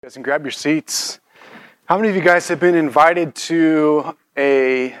Guys, and grab your seats. How many of you guys have been invited to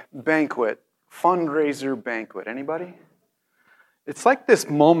a banquet, fundraiser banquet? Anybody? It's like this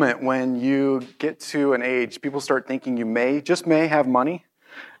moment when you get to an age, people start thinking you may have money,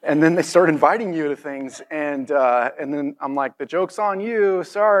 and then they start inviting you to things, and then I'm like, the joke's on you,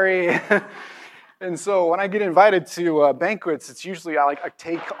 sorry. And so when I get invited to banquets, it's usually I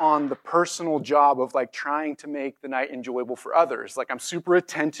take on the personal job of trying to make the night enjoyable for others. I'm super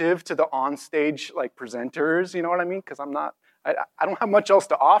attentive to the onstage presenters, you know what I mean? Because I don't have much else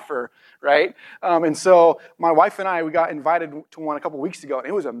to offer, right? And so my wife and we got invited to one a couple weeks ago, and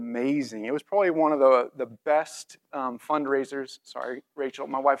it was amazing. It was probably one of the best fundraisers. Sorry, Rachel,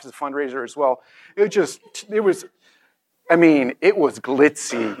 my wife is a fundraiser as well. It was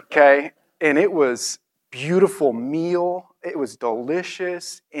glitzy, okay? And it was beautiful meal. It was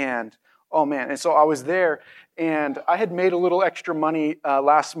delicious, and oh man! And so I was there, and I had made a little extra money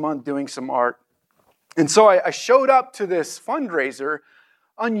last month doing some art, and so I showed up to this fundraiser,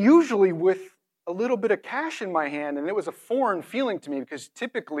 unusually with a little bit of cash in my hand, and it was a foreign feeling to me because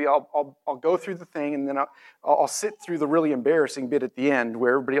typically I'll go through the thing and then I'll sit through the really embarrassing bit at the end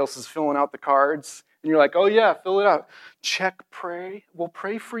where everybody else is filling out the cards. And you're like, oh yeah, fill it out. Check, pray. We'll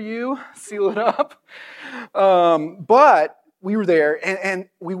pray for you. Seal it up. But we were there, and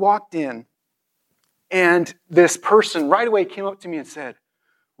we walked in. And this person right away came up to me and said,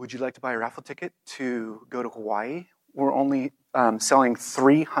 would you like to buy a raffle ticket to go to Hawaii? We're only selling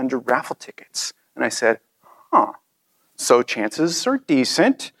 300 raffle tickets. And I said, so chances are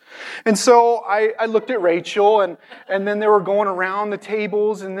decent. And so I looked at Rachel, and then they were going around the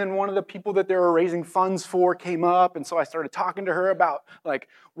tables, and then one of the people that they were raising funds for came up, and so I started talking to her about,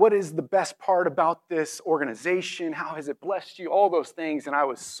 what is the best part about this organization? How has it blessed you? All those things, and I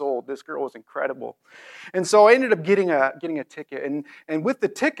was sold. This girl was incredible. And so I ended up getting a ticket, and with the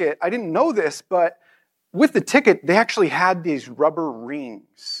ticket, I didn't know this, but with the ticket, they actually had these rubber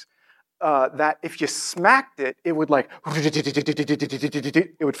rings. That if you smacked it, it would it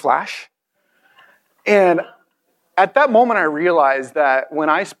would flash. And at that moment, I realized that when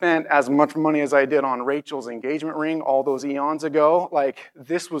I spent as much money as I did on Rachel's engagement ring all those eons ago,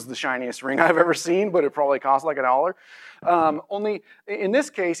 this was the shiniest ring I've ever seen, but it probably cost $1. Only in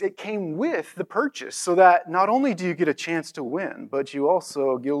this case, it came with the purchase, so that not only do you get a chance to win, but you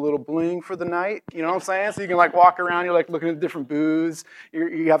also get a little bling for the night. You know what I'm saying? So you can walk around, you're looking at different booths.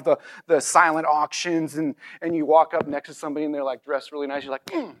 You have the silent auctions, and you walk up next to somebody and they're dressed really nice. You're like,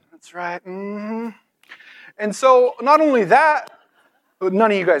 that's right. Mm-hmm. And so not only that, none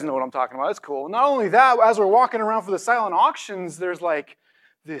of you guys know what I'm talking about. That's cool. Not only that, as we're walking around for the silent auctions, there's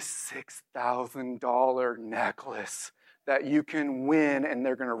this $6,000 necklace that you can win, and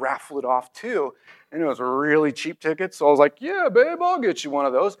they're going to raffle it off too. And it was a really cheap ticket, so I was like, yeah, babe, I'll get you one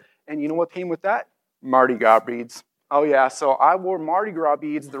of those. And you know what came with that? Mardi Gras beads. Oh yeah, so I wore Mardi Gras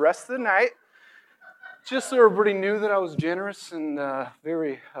beads the rest of the night, just so everybody knew that I was generous and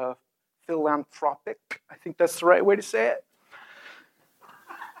very philanthropic. I think that's the right way to say it.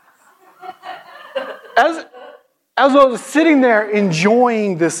 As I was sitting there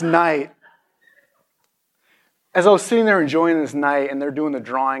enjoying this night, and they're doing the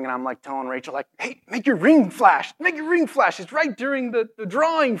drawing, and I'm telling Rachel, hey, make your ring flash. It's right during the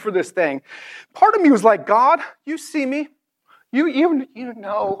drawing for this thing. Part of me was like, God, you see me. You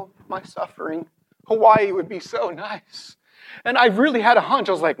know my suffering. Hawaii would be so nice. And I really had a hunch.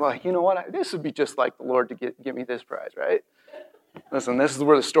 I was like, well, you know what? This would be just like the Lord to give me this prize, right? Listen, this is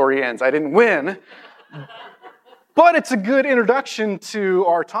where the story ends. I didn't win. But it's a good introduction to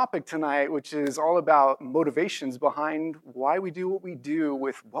our topic tonight, which is all about motivations behind why we do what we do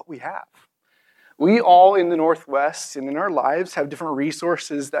with what we have. We all in the Northwest and in our lives have different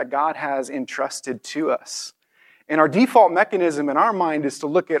resources that God has entrusted to us. And our default mechanism in our mind is to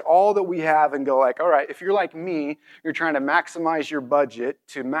look at all that we have and go all right, if you're like me, you're trying to maximize your budget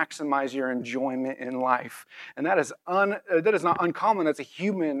to maximize your enjoyment in life. And that is not uncommon. That's a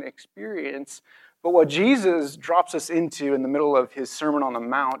human experience. But what Jesus drops us into in the middle of his Sermon on the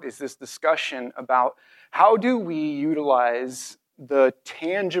Mount is this discussion about how do we utilize the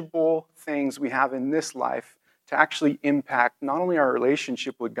tangible things we have in this life to actually impact not only our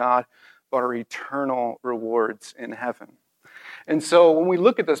relationship with God, but our eternal rewards in heaven. And so when we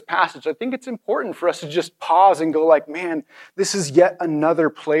look at this passage, I think it's important for us to just pause and go man, this is yet another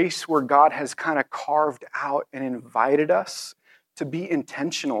place where God has kind of carved out and invited us to be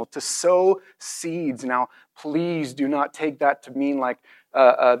intentional, to sow seeds. Now, please do not take that to mean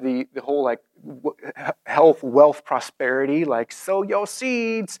the whole health, wealth, prosperity, sow your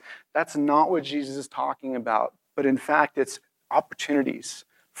seeds. That's not what Jesus is talking about. But in fact, it's opportunities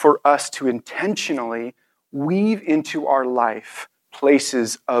for us to intentionally weave into our life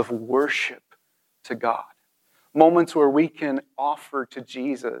places of worship to God. Moments where we can offer to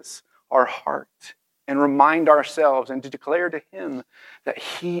Jesus our heart and remind ourselves and to declare to him that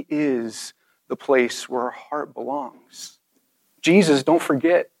he is the place where our heart belongs. Jesus, don't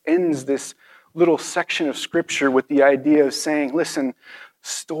forget, ends this little section of scripture with the idea of saying, listen,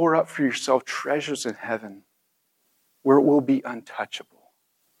 store up for yourself treasures in heaven where it will be untouchable.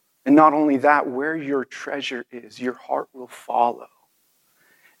 And not only that, where your treasure is, your heart will follow.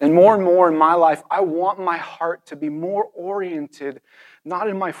 And more in my life, I want my heart to be more oriented, not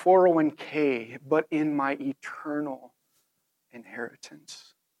in my 401k, but in my eternal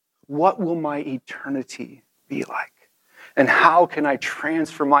inheritance. What will my eternity be like? And how can I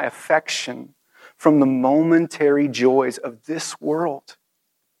transfer my affection from the momentary joys of this world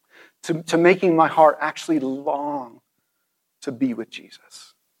to making my heart actually long to be with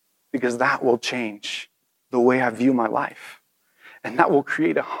Jesus? Because that will change the way I view my life. And that will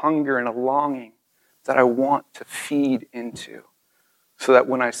create a hunger and a longing that I want to feed into. So that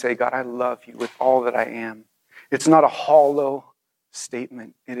when I say, God, I love you with all that I am, it's not a hollow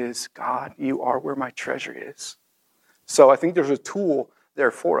statement. It is, God, you are where my treasure is. So I think there's a tool there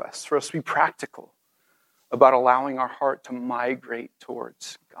for us to be practical about allowing our heart to migrate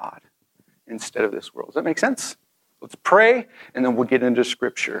towards God instead of this world. Does that make sense? Let's pray, and then we'll get into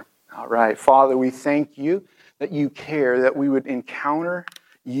Scripture. All right. Father, we thank you that you care that we would encounter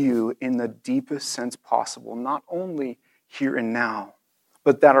you in the deepest sense possible, not only here and now,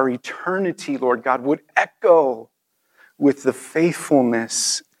 but that our eternity, Lord God, would echo with the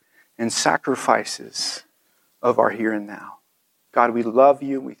faithfulness and sacrifices of our here and now. God, we love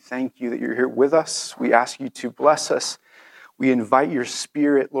you. We thank you that you're here with us. We ask you to bless us. We invite your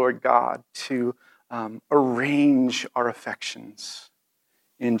Spirit, Lord God, to arrange our affections.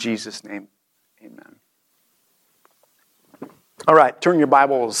 In Jesus' name, amen. All right, turn your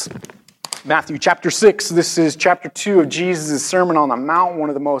Bibles. Matthew chapter 6. This is chapter 2 of Jesus' Sermon on the Mount, one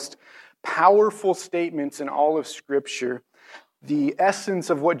of the most powerful statements in all of Scripture. The essence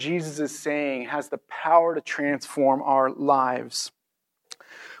of what Jesus is saying has the power to transform our lives.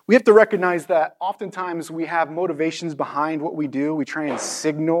 We have to recognize that oftentimes we have motivations behind what we do. We try and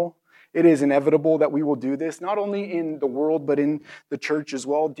signal it is inevitable that we will do this, not only in the world, but in the church as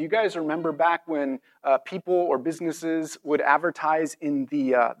well. Do you guys remember back when people or businesses would advertise in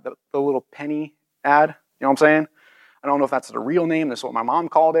the little penny ad? You know what I'm saying? I don't know if that's the real name. That's what my mom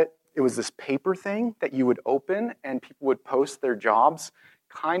called it. It was this paper thing that you would open and people would post their jobs,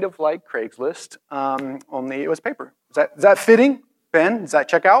 kind of like Craigslist, only it was paper. Is that fitting, Ben? Does that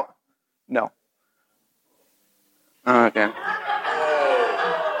check out? No. Okay.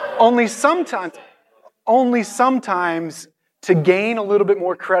 Only sometimes to gain a little bit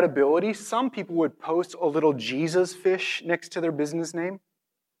more credibility, some people would post a little Jesus fish next to their business name.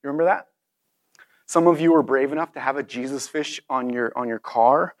 You remember that? Some of you are brave enough to have a Jesus fish on your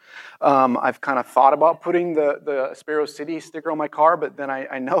car. I've kind of thought about putting the Sparrow City sticker on my car, but then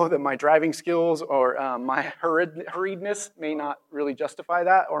I know that my driving skills or my hurriedness may not really justify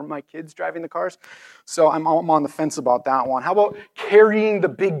that, or my kids driving the cars. So I'm on the fence about that one. How about carrying the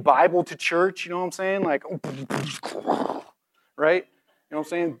big Bible to church? You know what I'm saying? Like, right? You know what I'm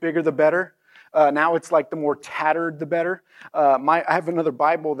saying? Bigger the better. Now it's like the more tattered, the better. I have another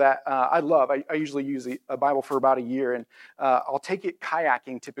Bible that I love. I usually use a Bible for about a year, and I'll take it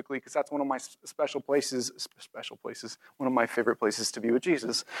kayaking typically because that's one of my special places, one of my favorite places to be with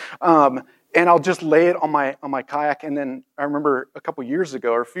Jesus. And I'll just lay it on my kayak, and then I remember a few years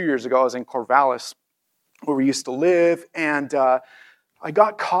ago, I was in Corvallis, where we used to live, and I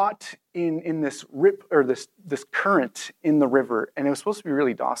got caught in this this current in the river, and it was supposed to be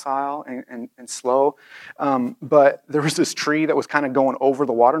really docile and slow, but there was this tree that was kind of going over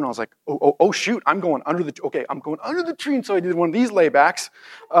the water, and I was like, oh shoot, I'm going under the tree, and so I did one of these laybacks,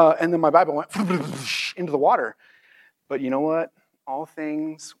 and then my Bible went into the water. But you know what? All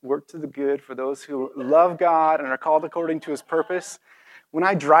things work to the good for those who love God and are called according to his purpose. When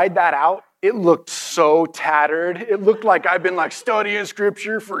I dried that out, it looked so tattered. It looked like I've been like studying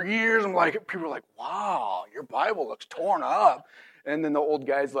scripture for years. I'm like, people are like, wow, your Bible looks torn up. And then the old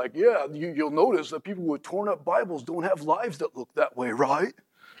guy's like, yeah, you'll notice that people with torn up Bibles don't have lives that look that way, right?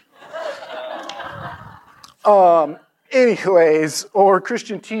 Anyways, or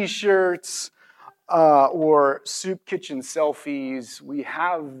Christian t-shirts, or soup kitchen selfies, we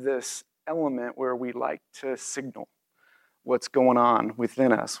have this element where we like to signal what's going on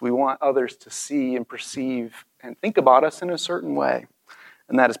within us. We want others to see and perceive and think about us in a certain way.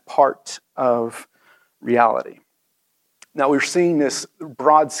 And that is part of reality. Now, we're seeing this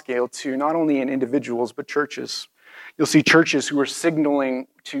broad scale too, not only in individuals, but churches. You'll see churches who are signaling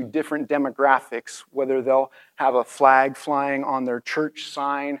to different demographics, whether they'll have a flag flying on their church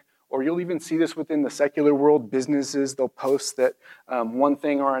sign, or you'll even see this within the secular world. Businesses, they'll post that one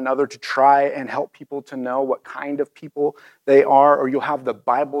thing or another to try and help people to know what kind of people they are. Or you'll have the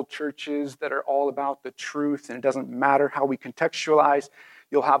Bible churches that are all about the truth, and it doesn't matter how we contextualize.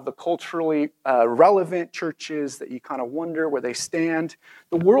 You'll have the culturally relevant churches that you kind of wonder where they stand.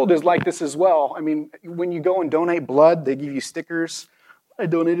 The world is like this as well. I mean, when you go and donate blood, they give you stickers. I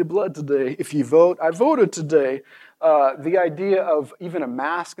donated blood today. If you vote, I voted today. The idea of even a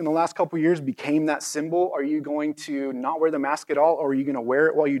mask in the last couple of years became that symbol. Are you going to not wear the mask at all, or are you going to wear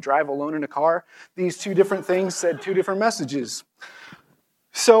it while you drive alone in a car? These two different things said two different messages.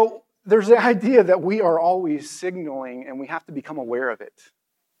 So there's the idea that we are always signaling, and we have to become aware of it.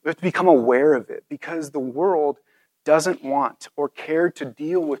 We have to become aware of it because the world doesn't want or care to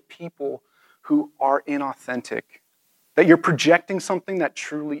deal with people who are inauthentic, that you're projecting something that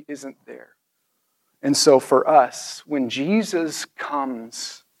truly isn't there. And so for us, when Jesus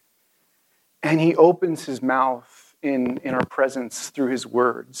comes and he opens his mouth in our presence through his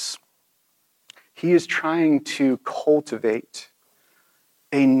words, he is trying to cultivate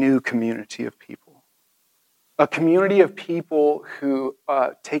a new community of people. A community of people who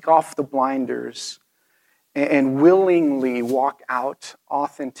take off the blinders and willingly walk out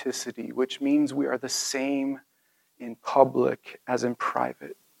authenticity, which means we are the same in public as in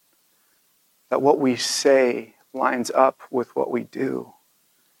private. That what we say lines up with what we do.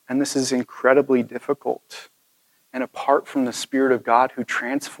 And this is incredibly difficult. And apart from the Spirit of God who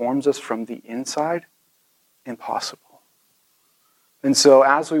transforms us from the inside, impossible. And so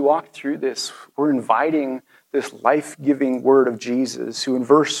as we walk through this, we're inviting this life-giving word of Jesus, who in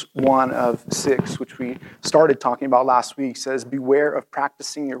verse 1 of 6, which we started talking about last week, says, "Beware of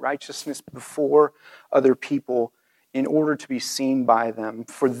practicing your righteousness before other people in order to be seen by them,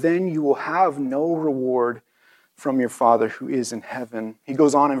 for then you will have no reward from your Father who is in heaven." He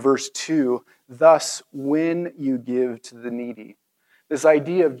goes on in verse 2, "Thus, when you give to the needy." This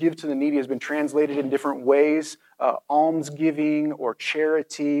idea of give to the needy has been translated in different ways. Almsgiving or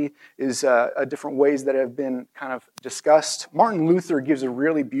charity is different ways that have been kind of discussed. Martin Luther gives a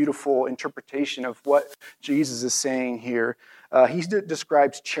really beautiful interpretation of what Jesus is saying here. He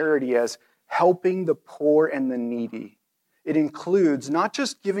describes charity as helping the poor and the needy. It includes not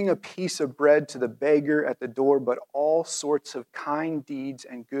just giving a piece of bread to the beggar at the door, but all sorts of kind deeds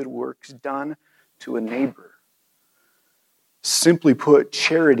and good works done to a neighbor. Simply put,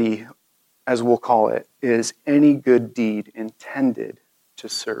 charity, as we'll call it, is any good deed intended to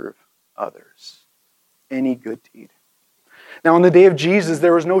serve others. Any good deed. Now, on the day of Jesus,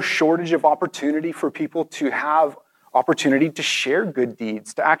 there was no shortage of opportunity for people to have opportunity to share good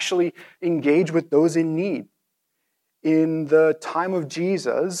deeds, to actually engage with those in need. In the time of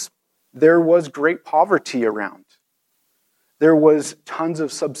Jesus, there was great poverty around. There was tons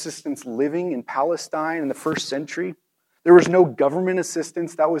of subsistence living in Palestine in the first century. There was no government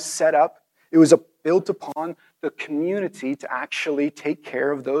assistance that was set up. It was built upon the community to actually take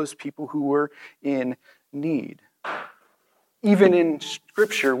care of those people who were in need. Even in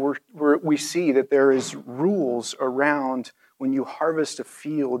Scripture, we see that there is rules around when you harvest a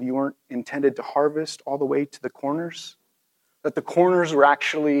field, you weren't intended to harvest all the way to the corners. That the corners were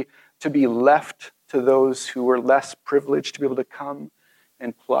actually to be left to those who were less privileged to be able to come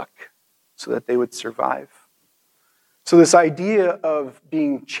and pluck so that they would survive. So this idea of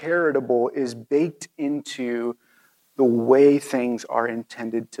being charitable is baked into the way things are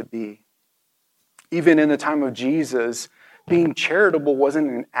intended to be. Even in the time of Jesus, being charitable wasn't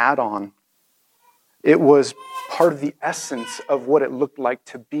an add-on. It was part of the essence of what it looked like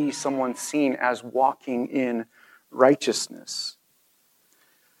to be someone seen as walking in righteousness.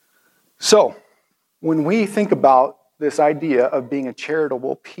 So, when we think about this idea of being a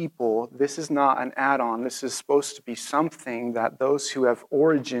charitable people, this is not an add-on. This is supposed to be something that those who have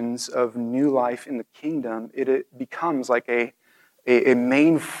origins of new life in the kingdom, it becomes like a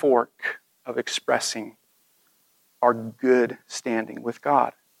main fork of expressing our good standing with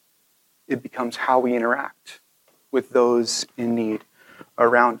God. It becomes how we interact with those in need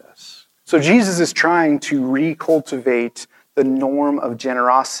around us. So Jesus is trying to recultivate the norm of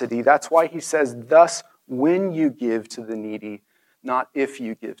generosity. That's why he says, "Thus, when you give to the needy, not if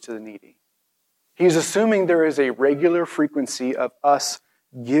you give to the needy." He's assuming there is a regular frequency of us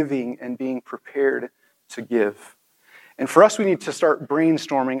giving and being prepared to give. And for us, we need to start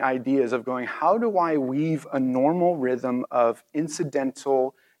brainstorming ideas of going, how do I weave a normal rhythm of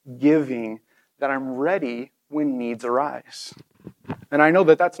incidental giving that I'm ready when needs arise. And I know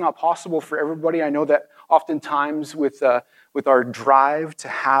that that's not possible for everybody. I know that oftentimes with our drive to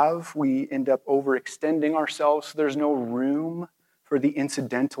have, we end up overextending ourselves. So there's no room for the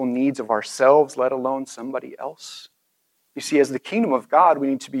incidental needs of ourselves, let alone somebody else. You see, as the kingdom of God, we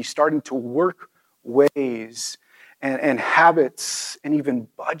need to be starting to work ways and habits and even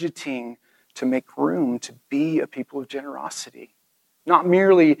budgeting to make room to be a people of generosity. Not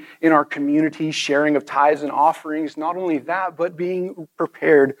merely in our community, sharing of tithes and offerings, not only that, but being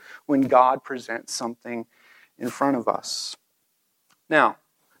prepared when God presents something in front of us. Now,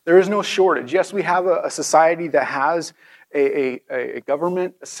 there is no shortage. Yes, we have a society that has a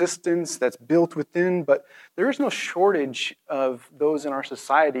government assistance that's built within, but there is no shortage of those in our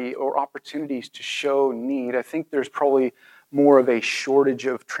society or opportunities to show need. I think there's probably more of a shortage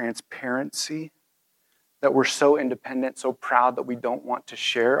of transparency, that we're so independent, so proud that we don't want to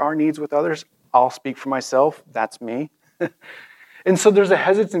share our needs with others. I'll speak for myself. That's me. And so there's a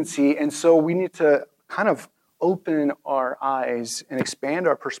hesitancy, and so we need to kind of open our eyes and expand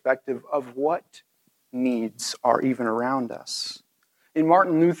our perspective of what needs are even around us. In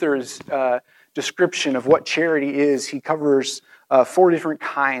Martin Luther's description of what charity is, he covers 4 different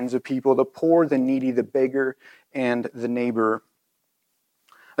kinds of people: the poor, the needy, the beggar, and the neighbor.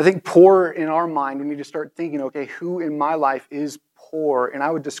 I think poor in our mind, we need to start thinking, okay, who in my life is poor? And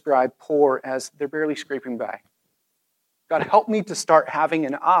I would describe poor as they're barely scraping by. God, help me to start having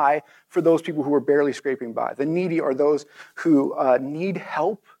an eye for those people who are barely scraping by. The needy are those who need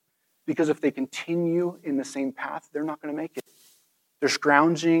help, because if they continue in the same path, they're not going to make it. They're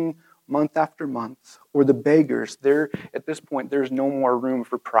scrounging month after month. Or the beggars, at this point, there's no more room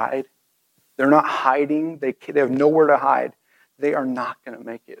for pride. They're not hiding. They have nowhere to hide. They are not going to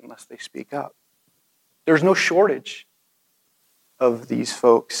make it unless they speak up. There's no shortage of these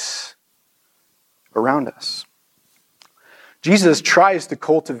folks around us. Jesus tries to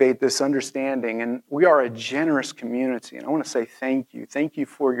cultivate this understanding, and we are a generous community. And I want to say thank you. Thank you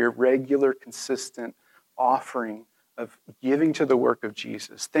for your regular, consistent offering of giving to the work of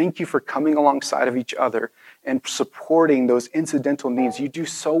Jesus. Thank you for coming alongside of each other and supporting those incidental needs. You do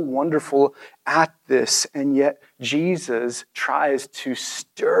so wonderful at this, and yet Jesus tries to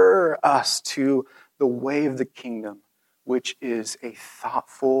stir us to the way of the kingdom, which is a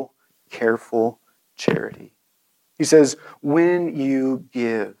thoughtful, careful charity. He says, when you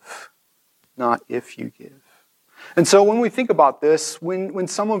give, not if you give. And so when we think about this, when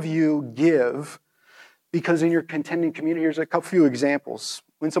some of you give, because in your contending community, here's a few examples.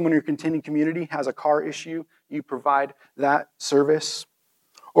 When someone in your contending community has a car issue, you provide that service.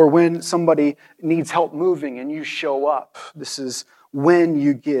 Or when somebody needs help moving and you show up, this is when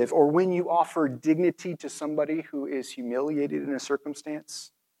you give. Or when you offer dignity to somebody who is humiliated in a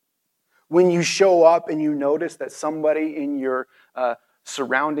circumstance. When you show up and you notice that somebody in your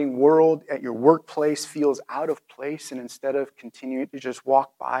surrounding world, at your workplace, feels out of place, and instead of continuing to just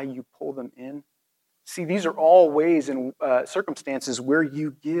walk by, you pull them in. See, these are all ways and circumstances where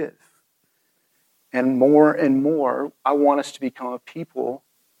you give. And more, I want us to become a people,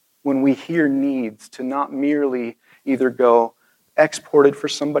 when we hear needs, to not merely either go export it for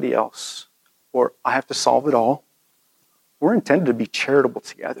somebody else, or I have to solve it all. We're intended to be charitable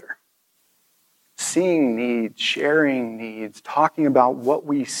together. Seeing needs, sharing needs, talking about what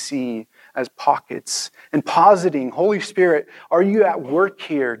we see as pockets, and positing, Holy Spirit, are you at work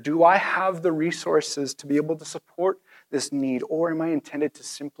here? Do I have the resources to be able to support this need, or am I intended to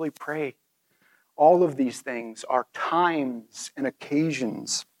simply pray? All of these things are times and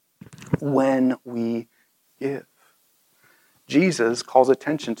occasions when we give. Jesus calls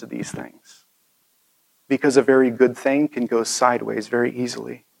attention to these things, because a very good thing can go sideways very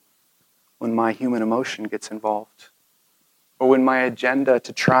easily when my human emotion gets involved, or when my agenda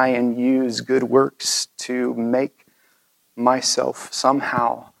to try and use good works to make myself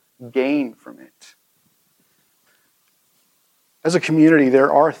somehow gain from it. As a community,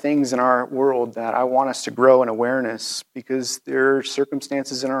 there are things in our world that I want us to grow in awareness, because there are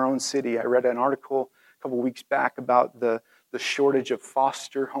circumstances in our own city. I read an article a couple weeks back about the shortage of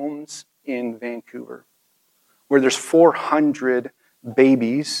foster homes in Vancouver, where there's 400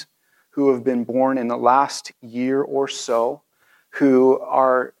 babies who have been born in the last year or so, who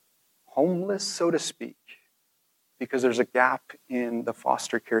are homeless, so to speak, because there's a gap in the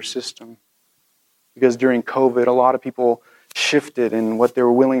foster care system. Because during COVID, a lot of people shifted in what they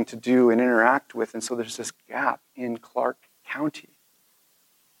were willing to do and interact with, and so there's this gap in Clark County.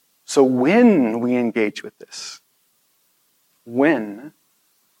 So when we engage with this,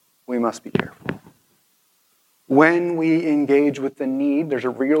 we must be careful. When we engage with the need, there's a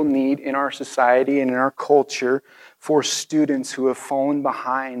real need in our society and in our culture for students who have fallen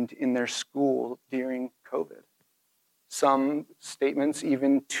behind in their school during COVID. Some statements,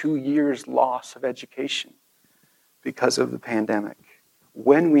 even 2 years loss of education because of the pandemic.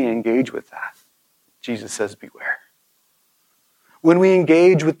 When we engage with that, Jesus says, beware. When we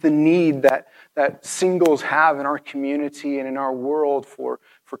engage with the need that singles have in our community and in our world for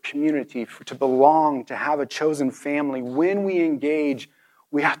community, to belong, to have a chosen family, when we engage,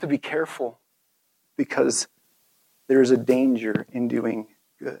 we have to be careful because there is a danger in doing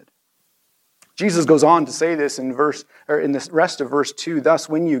good. Jesus goes on to say this in the rest of verse 2. Thus,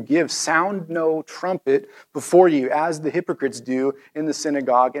 when you give, sound no trumpet before you, as the hypocrites do in the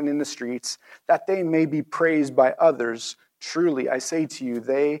synagogue and in the streets, that they may be praised by others. Truly, I say to you,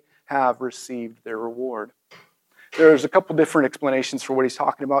 they have received their reward. There's a couple different explanations for what he's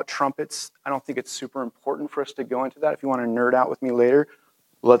talking about. Trumpets, I don't think it's super important for us to go into that. If you want to nerd out with me later,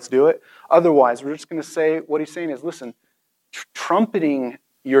 let's do it. Otherwise, we're just going to say, what he's saying is, listen, trumpeting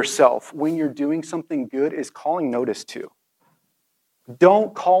yourself when you're doing something good is calling notice to.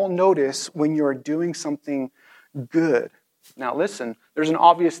 Don't call notice when you're doing something good. Now listen, there's an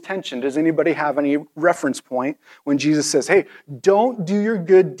obvious tension. Does anybody have any reference point when Jesus says, hey, don't do your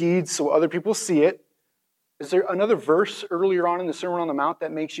good deeds so other people see it? Is there another verse earlier on in the Sermon on the Mount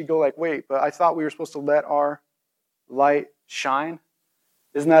that makes you go like, wait, but I thought we were supposed to let our light shine?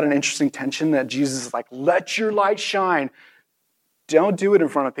 Isn't that an interesting tension that Jesus is like, let your light shine? Don't do it in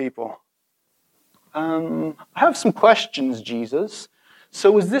front of people. I have some questions, Jesus.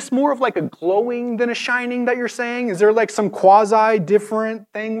 So is this more of like a glowing than a shining that you're saying? Is there like some quasi-different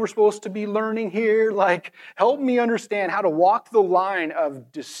thing we're supposed to be learning here? Like, help me understand how to walk the line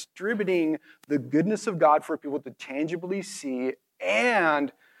of distributing the goodness of God for people to tangibly see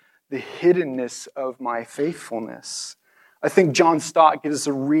and the hiddenness of my faithfulness. I think John Stott gives us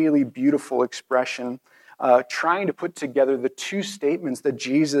a really beautiful expression trying to put together the two statements that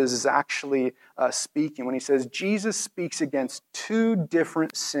Jesus is actually speaking when he says Jesus speaks against two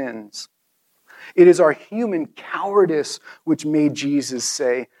different sins. It is our human cowardice which made Jesus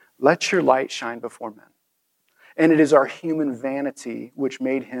say, let your light shine before men. And it is our human vanity which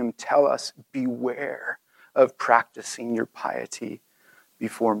made him tell us, beware of practicing your piety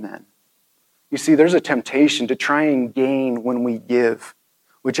before men. You see, there's a temptation to try and gain when we give,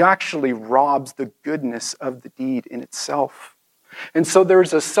 which actually robs the goodness of the deed in itself. And so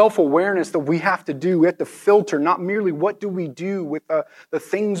there's a self-awareness that we have to do. We have to filter not merely what do we do with the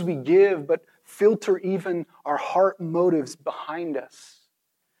things we give, but filter even our heart motives behind us.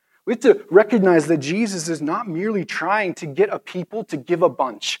 We have to recognize that Jesus is not merely trying to get a people to give a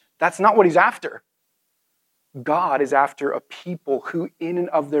bunch. That's not what he's after. God is after a people who, in and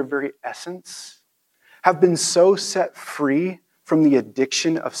of their very essence, have been so set free from the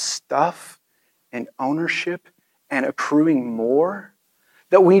addiction of stuff and ownership and accruing more,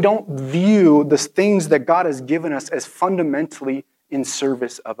 that we don't view the things that God has given us as fundamentally in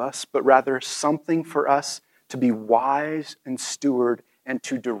service of us, but rather something for us to be wise and steward and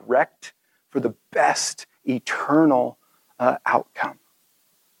to direct for the best eternal outcome.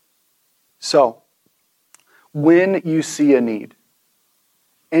 So, when you see a need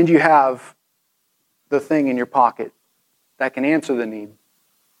and you have the thing in your pocket that can answer the need,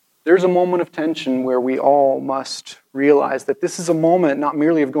 there's a moment of tension where we all must realize that this is a moment not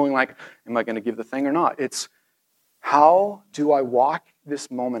merely of going like, am I going to give the thing or not? It's how do I walk this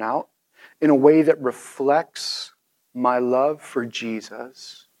moment out in a way that reflects my love for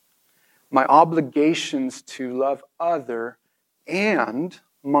Jesus, my obligations to love other, and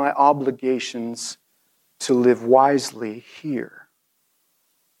my obligations to live wisely here.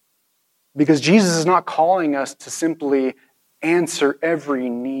 Because Jesus is not calling us to simply answer every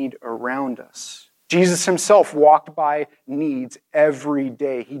need around us. Jesus himself walked by needs every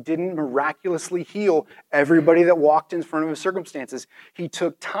day. He didn't miraculously heal everybody that walked in front of his circumstances. He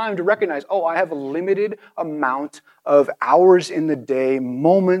took time to recognize, I have a limited amount of hours in the day,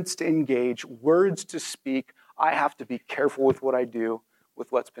 moments to engage, words to speak. I have to be careful with what I do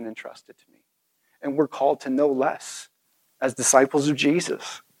with what's been entrusted to me. And we're called to no less as disciples of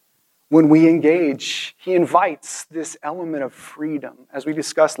Jesus. When we engage, he invites this element of freedom, as we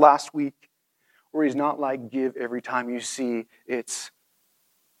discussed last week, where he's not like, give every time you see. It's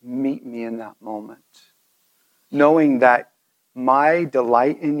meet me in that moment. Knowing that my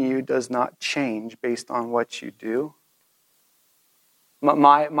delight in you does not change based on what you do.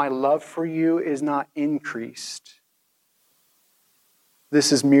 My love for you is not increased.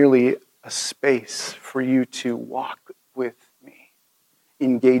 This is merely a space for you to walk with me,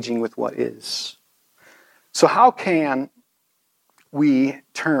 engaging with what is. So how can we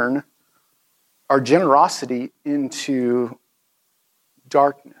turn our generosity into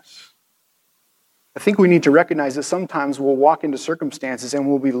darkness? I think we need to recognize that sometimes we'll walk into circumstances and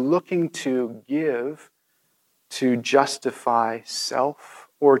we'll be looking to give to justify self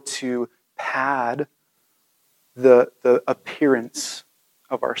or to pad the appearance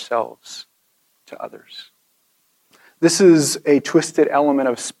of ourselves to others. This is a twisted element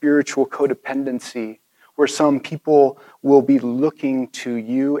of spiritual codependency where some people will be looking to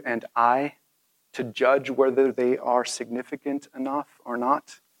you and I to judge whether they are significant enough or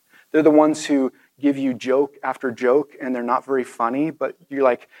not. They're the ones who give you joke after joke and they're not very funny, but you're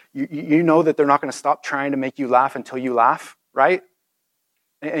like, you know that they're not going to stop trying to make you laugh until you laugh, right?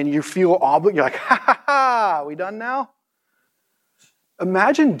 And you feel obligated. You're like, ha ha ha, we done now?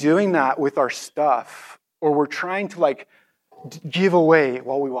 Imagine doing that with our stuff, or we're trying to like give away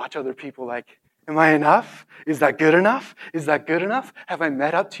while we watch other people like, am I enough? Is that good enough? Is that good enough? Have I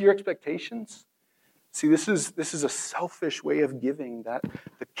met up to your expectations? See, this is a selfish way of giving that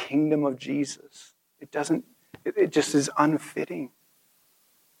the kingdom of Jesus. It just is unfitting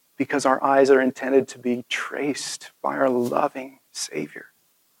because our eyes are intended to be traced by our loving Savior.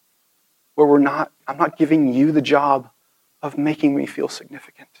 Where I'm not giving you the job of making me feel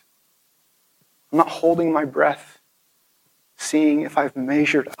significant. I'm not holding my breath, seeing if I've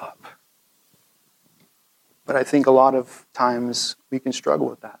measured up. But I think a lot of times we can struggle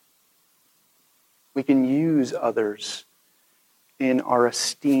with that. We can use others in our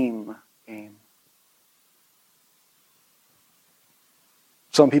esteem game.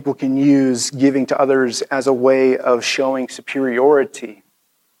 Some people can use giving to others as a way of showing superiority,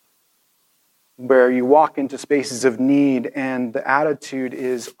 where you walk into spaces of need and the attitude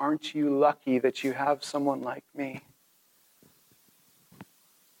is, aren't you lucky that you have someone like me?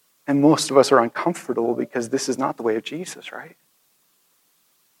 And most of us are uncomfortable because this is not the way of Jesus, right?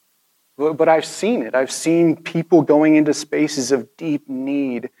 But I've seen it. I've seen people going into spaces of deep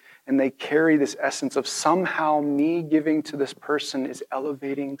need, and they carry this essence of somehow me giving to this person is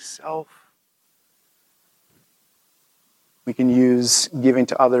elevating self. We can use giving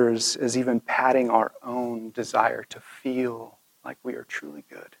to others as even padding our own desire to feel like we are truly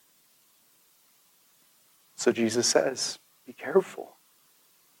good. So Jesus says, be careful.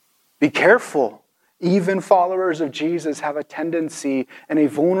 Be careful. Even followers of Jesus have a tendency and a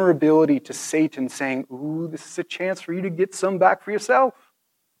vulnerability to Satan saying, ooh, this is a chance for you to get some back for yourself.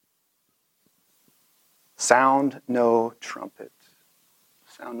 Sound no trumpet.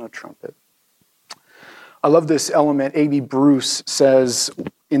 Sound no trumpet. I love this element. A.B. Bruce says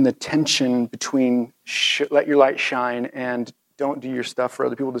in the tension between let your light shine and don't do your stuff for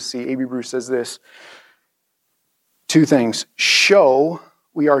other people to see. A.B. Bruce says this. Two things.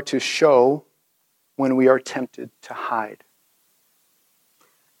 We are to show when we are tempted to hide.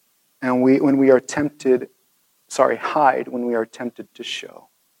 And hide when we are tempted to show.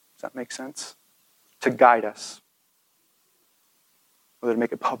 Does that make sense? To guide us. Whether to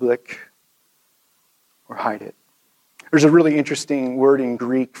make it public or hide it. There's a really interesting word in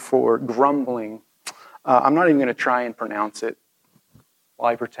Greek for grumbling. I'm not even going to try and pronounce it. Well,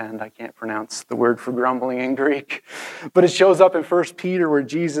 I pretend I can't pronounce the word for grumbling in Greek. But it shows up in 1 Peter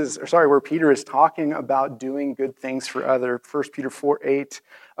where Peter is talking about doing good things for others. 1 Peter 4:8.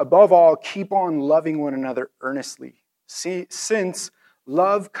 Above all, keep on loving one another earnestly, since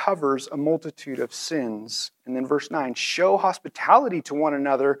love covers a multitude of sins. And then verse 9, show hospitality to one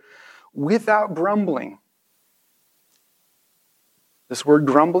another without grumbling. This word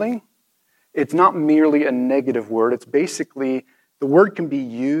grumbling, it's not merely a negative word. It's basically, the word can be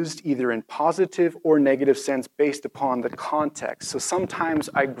used either in positive or negative sense based upon the context. So sometimes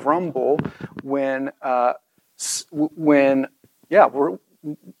I grumble when I have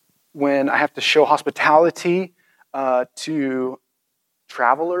to show hospitality to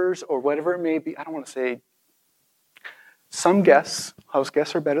travelers or whatever it may be. I don't want to say some guests, house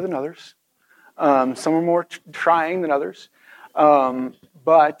guests are better than others. Some are more trying than others.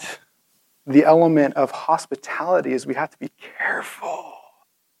 But the element of hospitality is we have to be careful.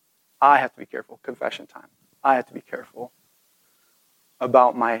 I have to be careful. Confession time. I have to be careful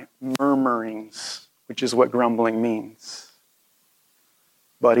about my murmurings, which is what grumbling means.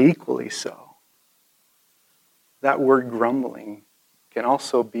 But equally so, that word grumbling can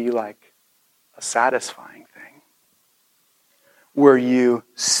also be like a satisfying thing, where you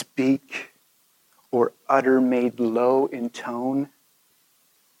speak or utter made low in tone,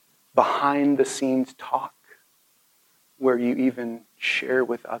 behind the scenes talk, where you even share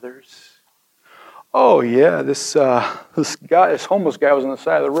with others. oh yeah, this homeless guy was on the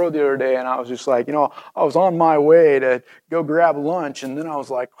side of the road the other day, and I was just like, I was on my way to go grab lunch, and then I was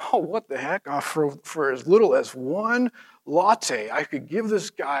like, oh, what the heck? For as little as one latte, I could give this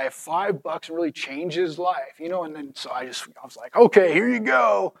guy $5 and really change his life, And then so I was like, okay, here you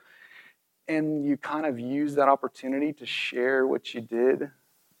go. And you kind of use that opportunity to share what you did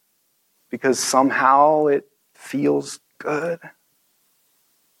because somehow it feels good.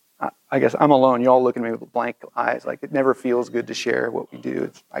 I guess I'm alone. You all look at me with blank eyes. Like, it never feels good to share what we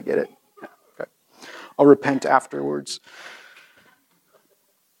do. I get it. Yeah, okay. I'll repent afterwards.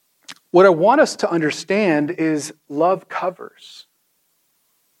 What I want us to understand is love covers.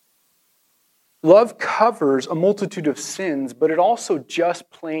 Love covers a multitude of sins, but it also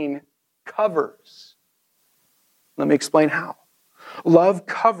just plain covers. Let me explain how. Love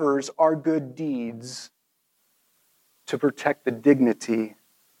covers our good deeds to protect the dignity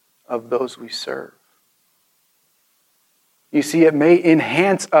of those we serve. You see, it may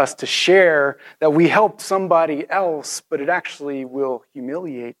enhance us to share that we helped somebody else, but it actually will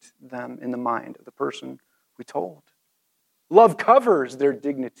humiliate them in the mind of the person we told. Love covers their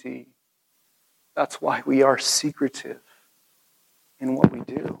dignity. That's why we are secretive in what we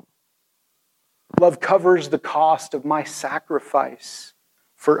do. Love covers the cost of my sacrifice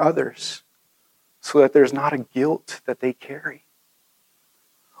for others so that there's not a guilt that they carry.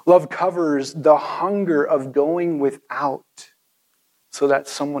 Love covers the hunger of going without so that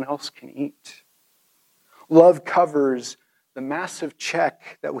someone else can eat. Love covers the massive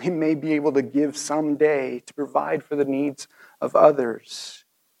check that we may be able to give someday to provide for the needs of others.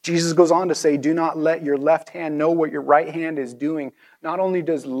 Jesus goes on to say, do not let your left hand know what your right hand is doing. Not only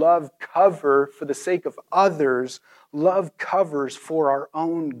does love cover for the sake of others, love covers for our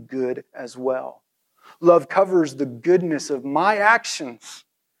own good as well. Love covers the goodness of my actions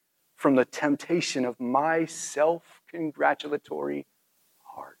from the temptation of my self-congratulatory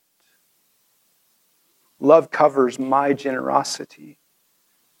heart. Love covers my generosity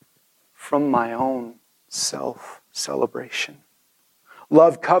from my own self-celebration.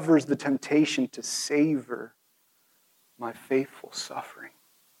 Love covers the temptation to savor my faithful suffering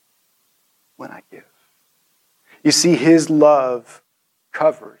when I give. You see, His love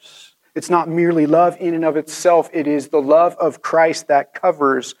covers. It's not merely love in and of itself. It is the love of Christ that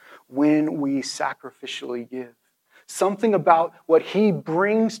covers when we sacrificially give. Something about what He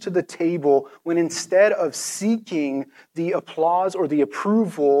brings to the table when instead of seeking the applause or the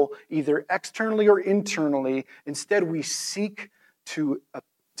approval, either externally or internally, instead we seek to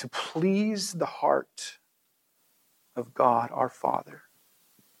please the heart of God, our Father.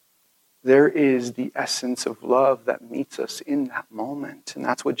 There is the essence of love that meets us in that moment. And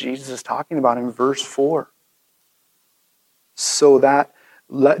that's what Jesus is talking about in verse 4. So that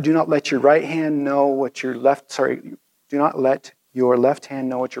do not let your right hand know what your do not let your left hand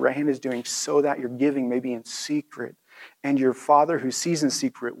know what your right hand is doing, so that your giving may be in secret, and your Father who sees in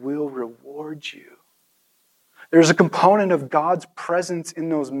secret will reward you. There's a component of God's presence in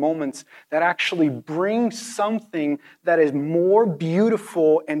those moments that actually brings something that is more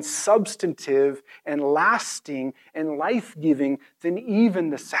beautiful and substantive and lasting and life-giving than even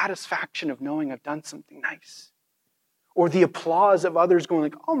the satisfaction of knowing I've done something nice. Or the applause of others going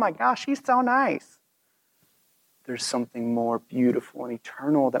like, oh my gosh, he's so nice. There's something more beautiful and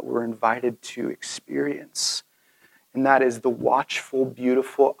eternal that we're invited to experience. And that is the watchful,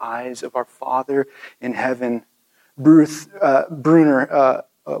 beautiful eyes of our Father in heaven. Bruner,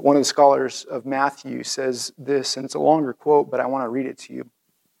 one of the scholars of Matthew, says this, and it's a longer quote, but I want to read it to you.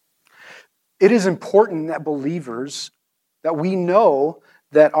 It is important that believers, that we know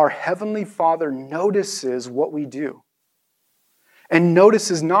that our Heavenly Father notices what we do. And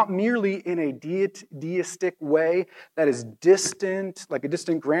notices not merely in a deistic way that is distant, like a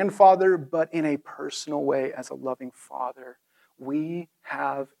distant grandfather, but in a personal way as a loving Father. We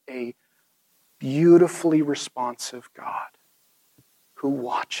have a beautifully responsive God who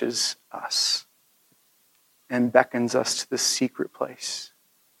watches us and beckons us to the secret place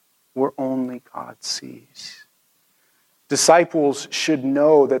where only God sees. Disciples should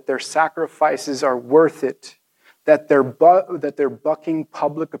know that their sacrifices are worth it, that they're bucking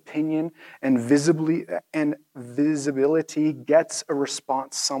public opinion and visibility gets a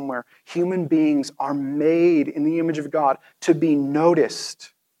response somewhere. Human beings are made in the image of God to be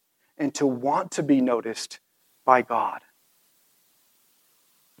noticed and to want to be noticed by God.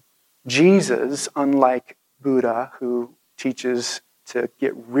 Jesus, unlike Buddha, who teaches to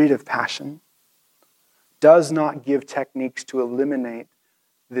get rid of passion, does not give techniques to eliminate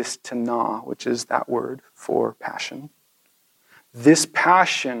this tanha, which is that word for passion. This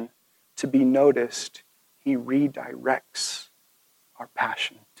passion to be noticed, he redirects our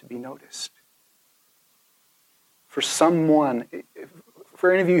passion to be noticed. For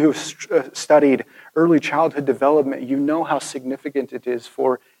any of you who have studied early childhood development, you know how significant it is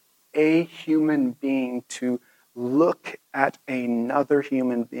for a human being to look at another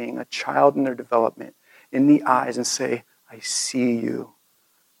human being, a child in their development, in the eyes and say, I see you.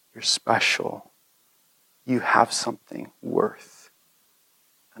 You're special. You have something worth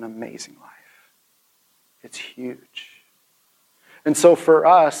an amazing life. It's huge. And so for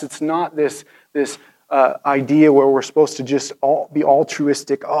us, it's not this idea where we're supposed to just be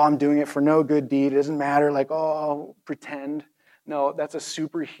altruistic. Oh, I'm doing it for no good deed. It doesn't matter. Like, oh, pretend. No, that's a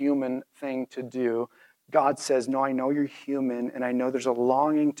superhuman thing to do. God says, no, I know you're human, and I know there's a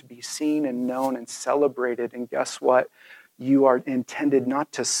longing to be seen and known and celebrated. And guess what? You are intended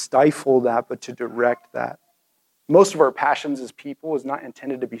not to stifle that, but to direct that. Most of our passions as people is not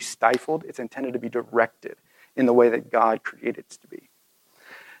intended to be stifled. It's intended to be directed in the way that God created it to be.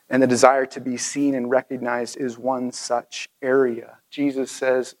 And the desire to be seen and recognized is one such area. Jesus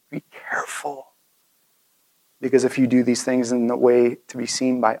says, be careful. Because if you do these things in the way to be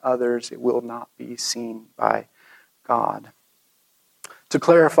seen by others, it will not be seen by God. To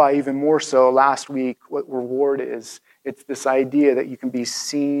clarify even more so, last week, what reward is, it's this idea that you can be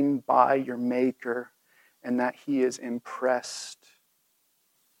seen by your Maker and that he is impressed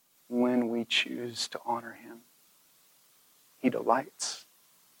when we choose to honor him. He delights.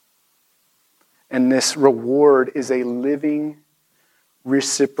 And this reward is a living,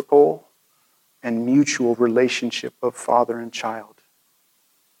 reciprocal, and mutual relationship of father and child.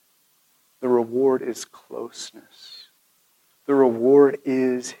 The reward is closeness. The reward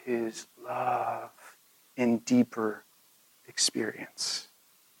is his love in deeper experience.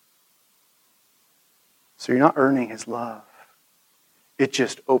 So you're not earning his love. It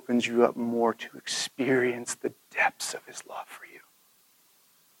just opens you up more to experience the depths of his love for you.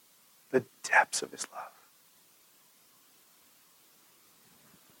 The depths of his love.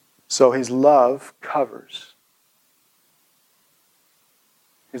 So his love covers.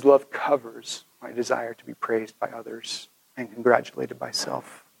 His love covers my desire to be praised by others and congratulated by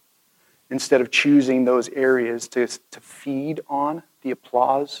self. Instead of choosing those areas to feed on the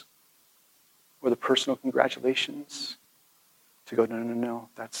applause or the personal congratulations, to go, no,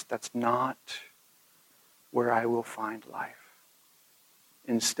 that's not where I will find life.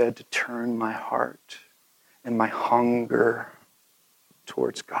 Instead, to turn my heart and my hunger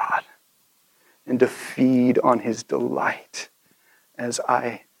towards God and to feed on his delight as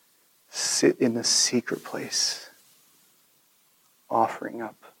I sit in the secret place offering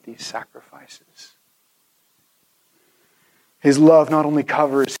up these sacrifices. His love not only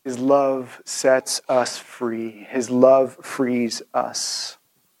covers, his love sets us free. His love frees us.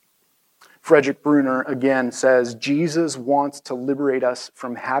 Frederick Bruner again says, Jesus wants to liberate us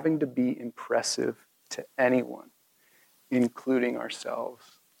from having to be impressive to anyone, including ourselves.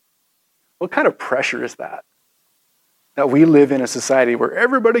 What kind of pressure is that? That we live in a society where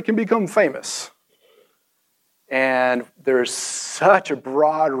everybody can become famous. And there's such a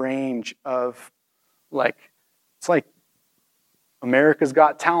broad range of, it's like America's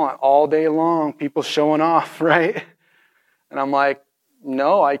Got Talent all day long, people showing off, right? And I'm like,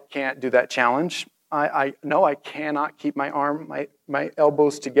 no, I can't do that challenge. I cannot keep my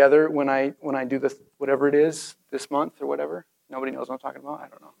elbows together when I do this, whatever it is, this month or whatever. Nobody knows what I'm talking about. I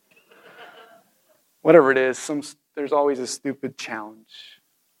don't know. Whatever it is, there's always a stupid challenge.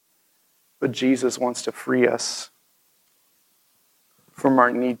 But Jesus wants to free us from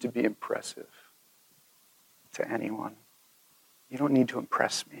our need to be impressive to anyone. You don't need to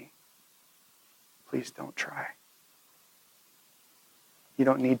impress me. Please don't try. You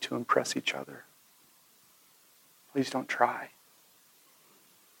don't need to impress each other. Please don't try.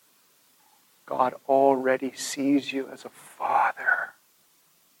 God already sees you as a father,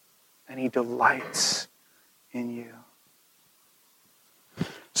 and he delights in you.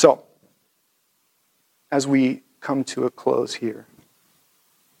 So, as we come to a close here,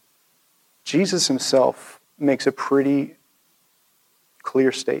 Jesus himself makes a pretty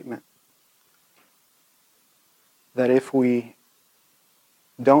clear statement that if we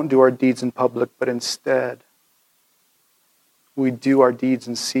don't do our deeds in public, but instead we do our deeds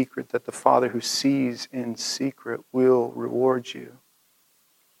in secret, that the Father who sees in secret will reward you.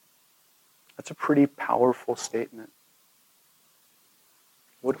 That's a pretty powerful statement.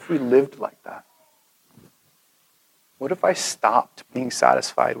 What if we lived like that? What if I stopped being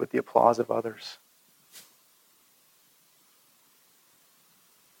satisfied with the applause of others?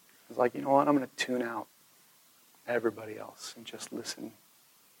 It's like, you know what? I'm going to tune out everybody else and just listen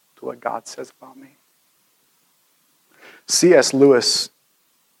to what God says about me. C.S. Lewis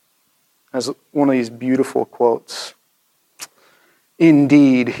has one of these beautiful quotes.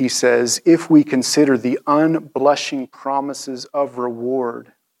 Indeed, he says, if we consider the unblushing promises of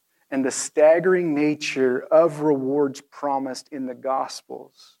reward and the staggering nature of rewards promised in the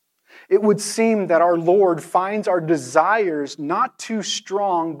Gospels, it would seem that our Lord finds our desires not too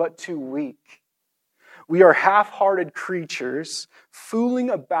strong but too weak. We are half-hearted creatures fooling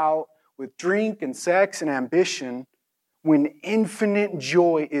about with drink and sex and ambition when infinite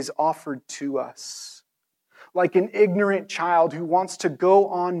joy is offered to us. Like an ignorant child who wants to go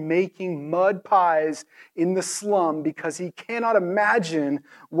on making mud pies in the slum because he cannot imagine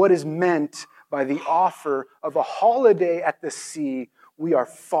what is meant by the offer of a holiday at the sea, we are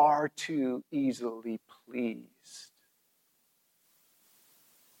far too easily pleased.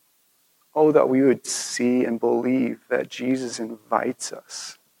 Oh, that we would see and believe that Jesus invites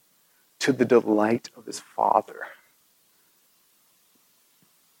us to the delight of his Father.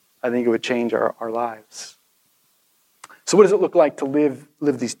 I think it would change our lives. So what does it look like to live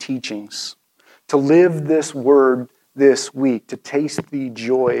these teachings? To live this word this week, to taste the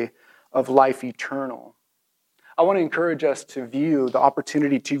joy of life eternal. I want to encourage us to view the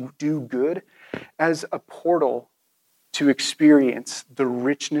opportunity to do good as a portal to experience the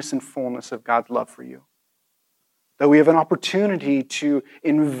richness and fullness of God's love for you. That we have an opportunity to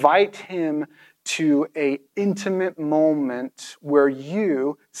invite him to an intimate moment where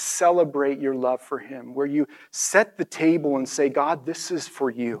you celebrate your love for him, where you set the table and say, God, this is for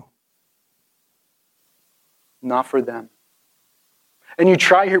you, not for them. And you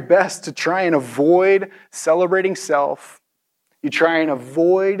try your best to try and avoid celebrating self. You try and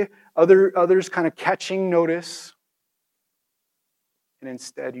avoid others kind of catching notice. And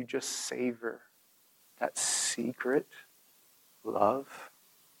instead you just savor that secret love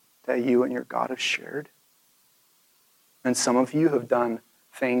that you and your God have shared. And some of you have done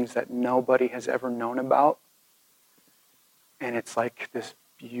things that nobody has ever known about. And it's like this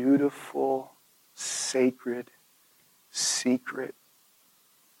beautiful, sacred, secret,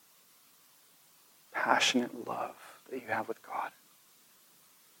 passionate love that you have with God.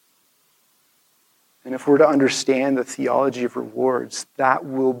 And if we're to understand the theology of rewards, that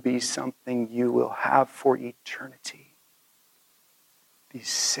will be something you will have for eternity. These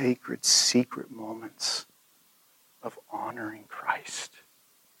sacred, secret moments of honoring Christ.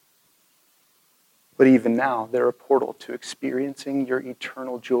 But even now, they're a portal to experiencing your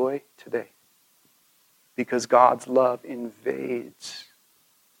eternal joy today. Because God's love invades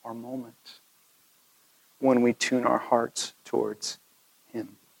our moments when we tune our hearts towards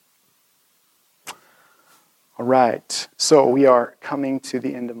him. All right, so we are coming to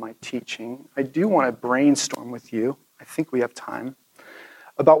the end of my teaching. I do want to brainstorm with you. I think we have time.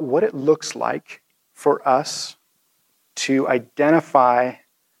 About what it looks like for us to identify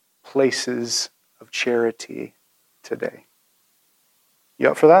places of charity today. You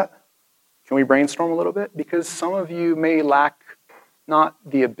up for that? Can we brainstorm a little bit? Because some of you may lack not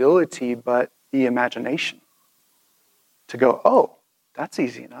the ability, but the imagination to go, oh, that's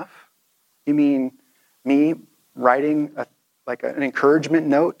easy enough. You mean me writing an encouragement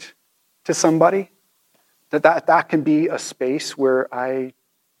note to somebody? That can be a space where I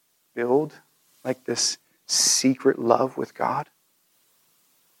build like this secret love with God?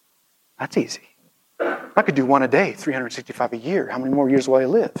 That's easy. I could do one a day, 365 a year. How many more years will I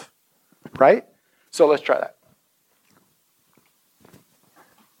live? Right? So let's try that.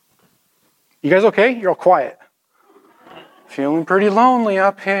 You guys okay? You're all quiet. Feeling pretty lonely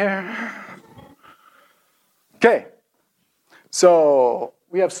up here. Okay. So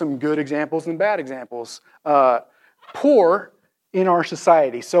we have some good examples and bad examples. Poor in our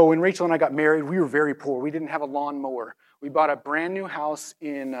society. So when Rachel and I got married, we were very poor. We didn't have a lawnmower. We bought a brand new house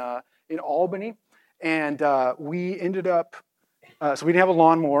in Albany, and we ended up, so we didn't have a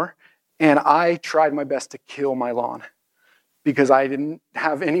lawnmower, and I tried my best to kill my lawn because I didn't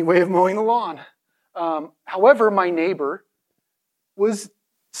have any way of mowing the lawn. However, my neighbor was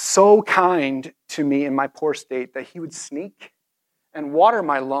so kind to me in my poor state that he would sneak and water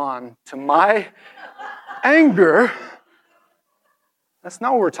my lawn to my anger. That's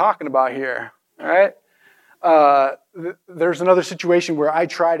not what we're talking about here, all right? There's another situation where I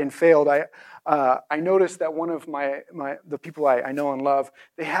tried and failed. I noticed that one of the people I know and love,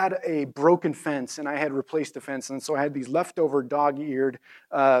 they had a broken fence, and I had replaced the fence, and so I had these leftover dog-eared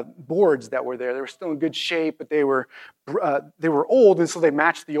boards that were there. They were still in good shape, but they were old, and so they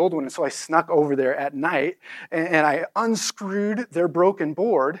matched the old one. And so I snuck over there at night, and I unscrewed their broken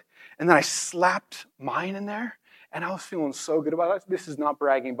board, and then I slapped mine in there. And I was feeling so good about it. This is not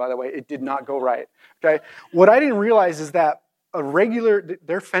bragging, by the way. It did not go right, okay? What I didn't realize is that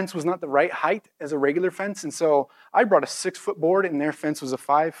their fence was not the right height as a regular fence. And so I brought a 6-foot board and their fence was a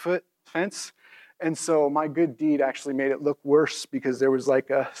 5-foot fence. And so my good deed actually made it look worse because there was like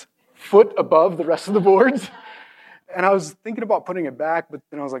a foot above the rest of the boards. And I was thinking about putting it back, but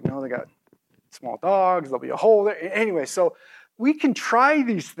then I was like, no, they got small dogs. There'll be a hole there. Anyway, so we can try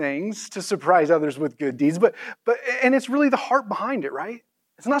these things to surprise others with good deeds, and it's really the heart behind it, right?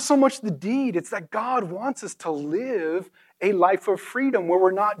 It's not so much the deed. It's that God wants us to live a life of freedom where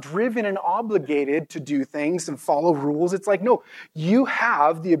we're not driven and obligated to do things and follow rules. It's like, no, you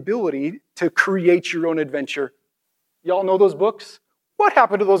have the ability to create your own adventure. Y'all know those books? What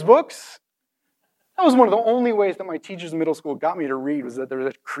happened to those books? That was one of the only ways that my teachers in middle school got me to read, was that there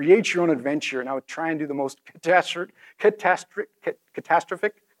was a create your own adventure, and I would try and do the most catastrophic,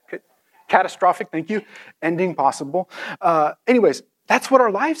 thank you, ending possible. Anyways, that's what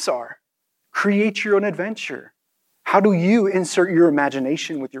our lives are. Create your own adventure. How do you insert your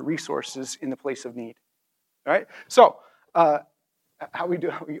imagination with your resources in the place of need? All right? So, how we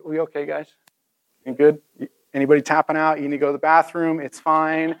do? We okay, guys? You good? Anybody tapping out? You need to go to the bathroom? It's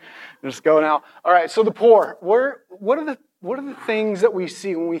fine. Just go now. All right, so the poor. What are the things that we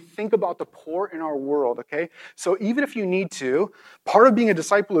see when we think about the poor in our world, okay? So even if you need to, part of being a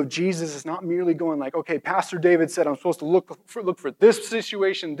disciple of Jesus is not merely going like, okay, Pastor David said I'm supposed to look for this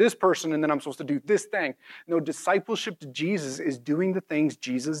situation, this person, and then I'm supposed to do this thing. No, discipleship to Jesus is doing the things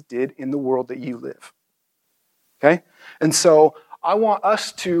Jesus did in the world that you live, okay? And so I want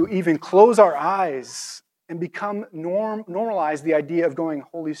us to even close our eyes and normalize the idea of going,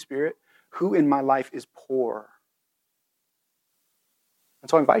 Holy Spirit, who in my life is poor?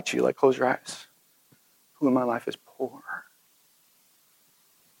 And so I invite you, close your eyes. Who in my life is poor?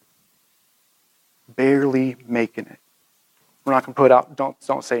 Barely making it. We're not going to put out,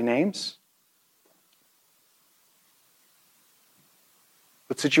 don't say names.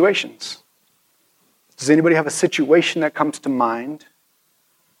 But situations. Does anybody have a situation that comes to mind?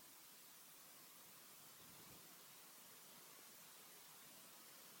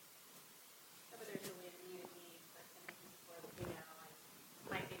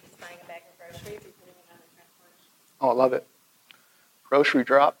 Oh, I love it. Grocery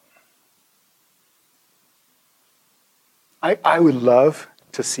drop. I would love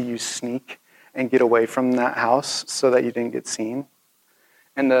to see you sneak and get away from that house so that you didn't get seen.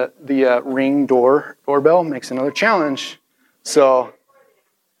 And the Ring doorbell makes another challenge. So,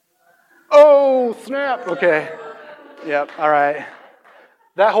 oh, snap. Okay. Yep, all right.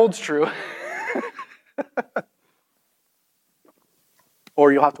 That holds true.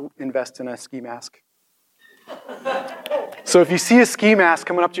 Or you'll have to invest in a ski mask. So if you see a ski mask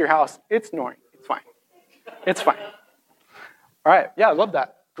coming up to your house, it's snoring. It's fine. It's fine. All right. Yeah, I love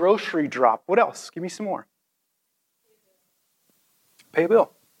that. Grocery drop. What else? Give me some more. Pay a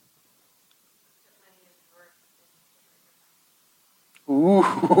bill.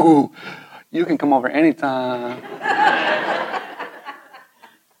 Ooh, you can come over anytime.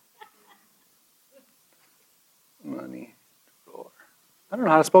 Money. Drawer. I don't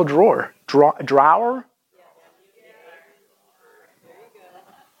know how to spell drawer. Drawer?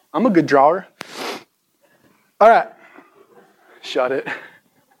 I'm a good drawer. All right. Shut it.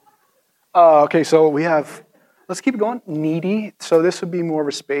 Okay, so let's keep it going. Needy. So this would be more of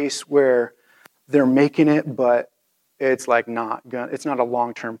a space where they're making it, but it's it's not a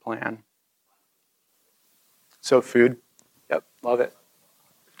long-term plan. So food. Yep, love it.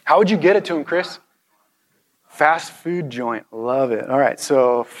 How would you get it to him, Chris? Fast food joint. Love it. All right,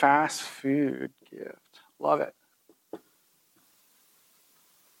 so fast food gift. Love it.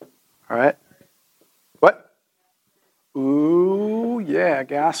 All right. What? Ooh, yeah,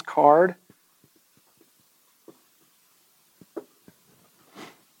 gas card.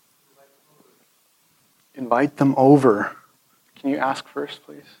 Invite them over. Can you ask first,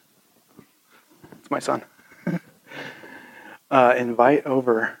 please? It's my son. Invite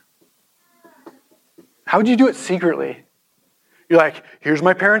over. How would you do it secretly? You're like, here's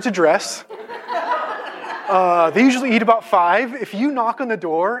my parents' address. They usually eat about 5. If you knock on the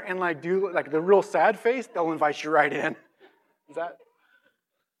door and do the real sad face, they'll invite you right in. Is that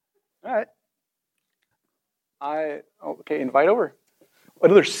all right? Okay, invite over.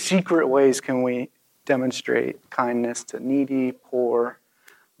 What other secret ways can we demonstrate kindness to needy, poor,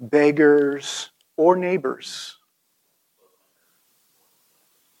 beggars, or neighbors?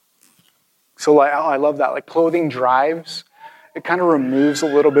 So I love that. Clothing drives. It kind of removes a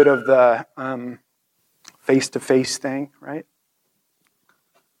little bit of the face-to-face thing, right?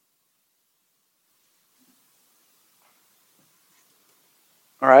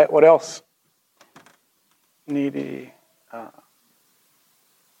 All right, what else? Needy,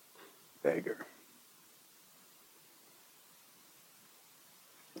 beggar.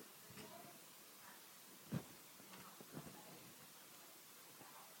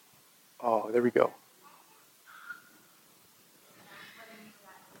 Oh, there we go.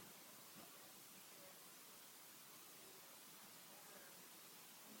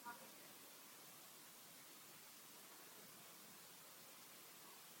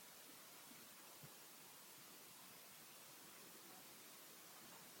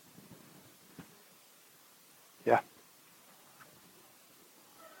 Yeah.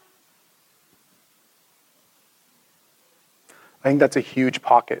 I think that's a huge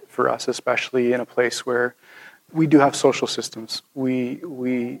pocket for us, especially in a place where we do have social systems. We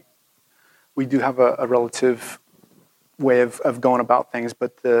do have a relative way of going about things,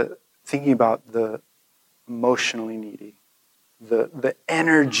 but thinking about the emotionally needy, the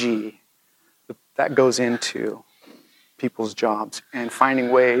energy that goes into people's jobs and finding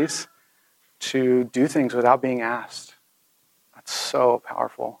ways to do things without being asked. That's so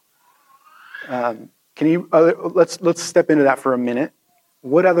powerful. Let's step into that for a minute.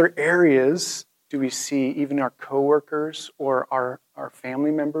 What other areas do we see even our coworkers or our family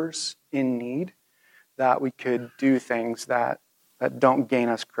members in need that we could do things that don't gain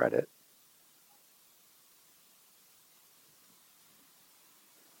us credit?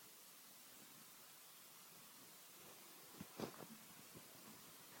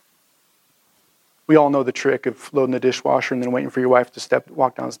 We all know the trick of loading the dishwasher and then waiting for your wife to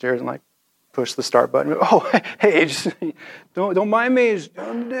walk downstairs and like push the start button. Oh, hey, just don't mind me, just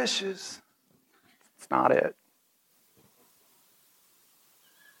doing the dishes. It's not it.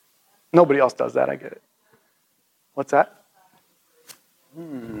 Nobody else does that, I get it. What's that?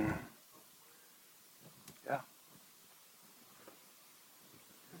 Yeah.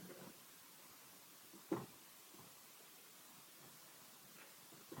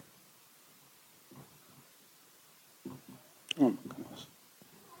 Oh my goodness.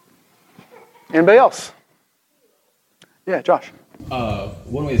 Anybody else? Yeah, Josh.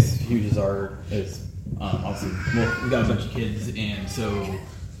 One way it's huge is obviously we got a bunch of kids, and so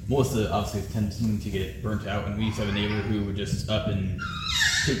Melissa obviously tends to get burnt out. And we used to have a neighbor who would just up and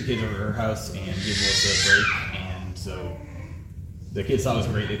take the kids over to her house and give Melissa a break. And so the kids thought it was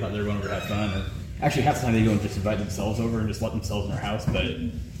great. They thought they were going over to have fun, or actually half the time they go and just invite themselves over and just let themselves in her house. But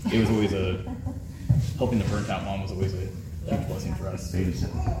it was always helping the burnt out mom was always a huge blessing for us.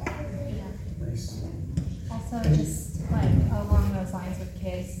 Also, just like along those lines with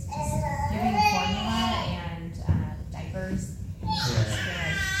kids, just giving formula and diapers.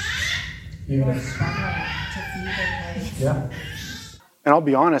 People are struggling to feed their kids. Yeah. And I'll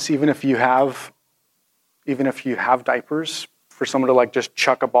be honest, even if you have diapers, for someone to like just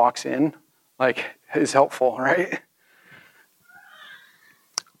chuck a box in, like, is helpful, right?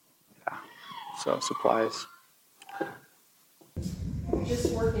 Yeah. So supplies.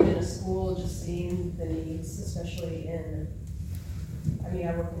 Just working in a school, just seeing the needs, especially I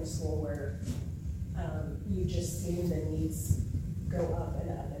work in a school where you just see the needs go up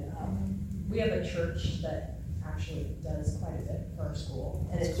and up and up. We have a church that actually does quite a bit for our school,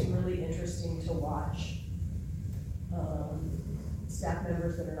 and it's really interesting to watch staff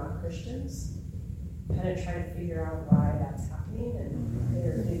members that are not Christians kind of try to figure out why that's happening,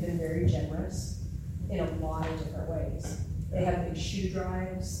 and they've been very generous in a lot of different ways. They have big shoe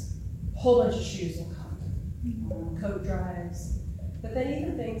drives, a whole bunch of shoes will come, coat drives, but then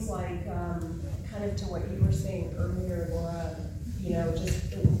even things like, kind of to what you were saying earlier, Laura,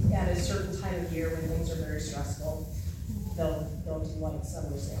 just at a certain time of year when things are very stressful, they'll do like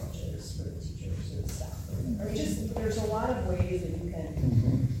summer sandwiches for the teachers and staff. There's a lot of ways that you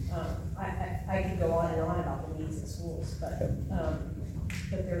can, I could go on and on about the needs in schools, but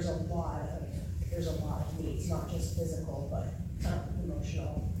there's a lot of needs, not just physical, but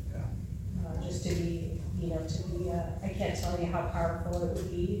emotional. Just to be, I can't tell you how powerful it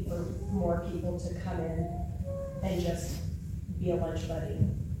would be for more people to come in and just be a lunch buddy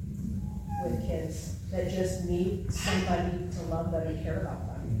with kids that just need somebody to love them and care about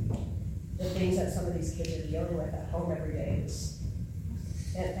them. The things that some of these kids are dealing with at home every day is,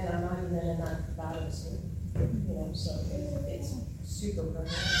 and I'm not even in that bad of a school, so it's super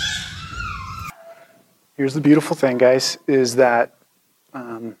prevalent. Here's the beautiful thing, guys, is that,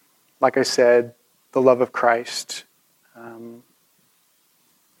 like I said, the love of Christ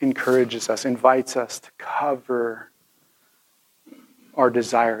encourages us, invites us to cover our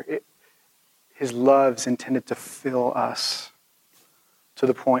desire. His love's intended to fill us to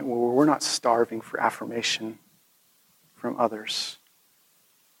the point where we're not starving for affirmation from others.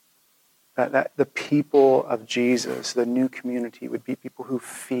 That the people of Jesus, the new community, would be people who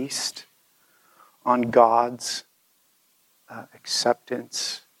feast on God's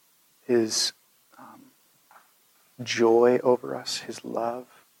acceptance, His joy over us, His love,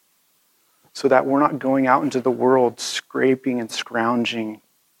 so that we're not going out into the world scraping and scrounging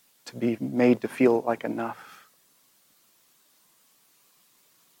to be made to feel like enough.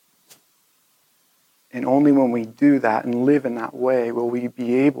 And only when we do that and live in that way will we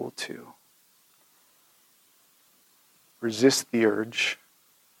be able to resist the urge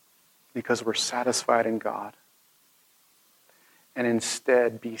because we're satisfied in God, and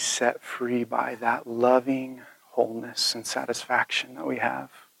instead be set free by that loving wholeness and satisfaction that we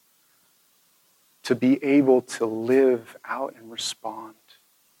have, to be able to live out and respond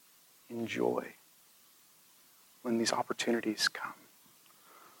in joy when these opportunities come.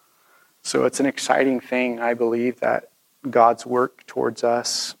 So it's an exciting thing, I believe, that God's work towards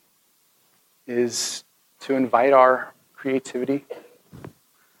us is to invite our creativity,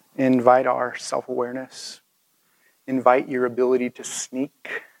 invite our self-awareness, invite your ability to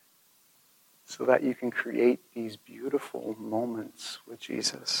sneak so that you can create these beautiful moments with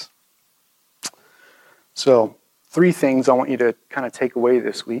Jesus. So, 3 things I want you to kind of take away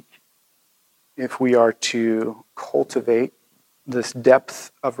this week if we are to cultivate this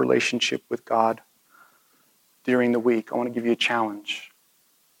depth of relationship with God during the week. I want to give you a challenge.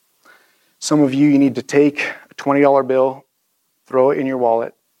 Some of you need to take a $20 bill, throw it in your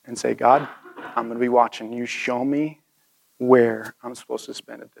wallet, and say, God, I'm going to be watching. You show me where I'm supposed to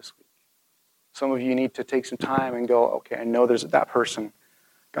spend it this week. Some of you need to take some time and go, okay, I know there's that person.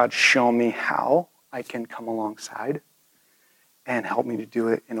 God, show me how I can come alongside and help me to do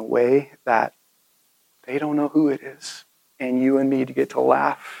it in a way that they don't know who it is. And you and me to get to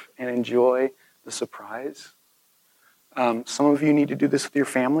laugh and enjoy the surprise. Some of you need to do this with your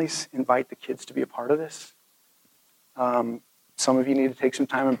families. Invite the kids to be a part of this. Some of you need to take some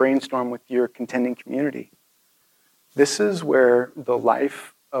time and brainstorm with your contending community. This is where the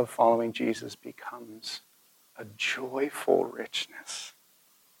life of following Jesus becomes a joyful richness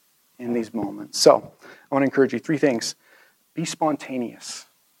in these moments. So, I want to encourage you 3 things. Be spontaneous.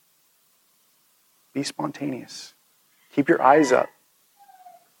 Be spontaneous. Keep your eyes up.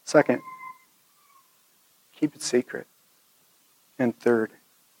 Second, keep it secret. And third,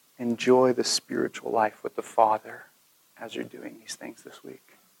 enjoy the spiritual life with the Father as you're doing these things this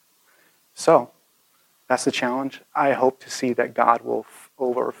week. So, that's the challenge. I hope to see that God will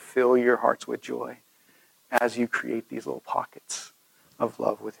overfill your hearts with joy as you create these little pockets of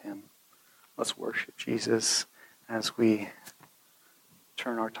love with Him. Let's worship Jesus as we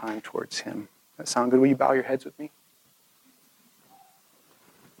turn our time towards Him. That sound good? Will you bow your heads with me?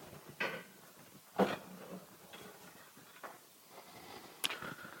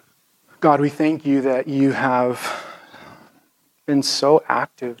 God, we thank you that you have been so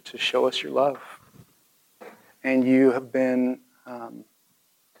active to show us your love. And you have been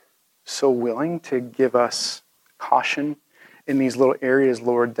so willing to give us caution in these little areas,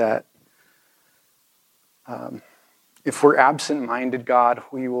 Lord, that if we're absent-minded, God,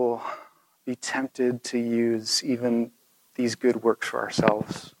 we will be tempted to use even these good works for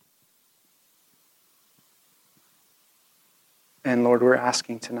ourselves. And Lord, we're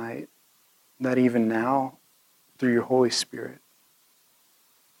asking tonight that even now, through your Holy Spirit,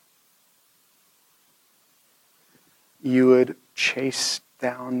 you would chase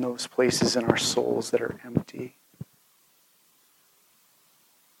down those places in our souls that are empty,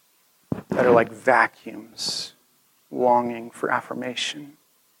 that are like vacuums, longing for affirmation,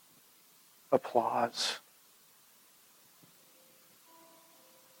 applause.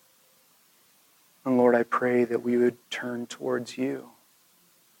 And Lord, I pray that we would turn towards you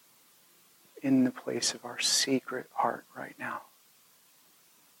in the place of our secret heart right now.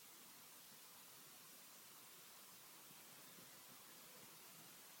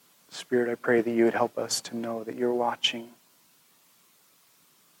 Spirit, I pray that you would help us to know that you're watching.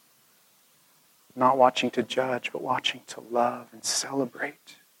 Not watching to judge, but watching to love and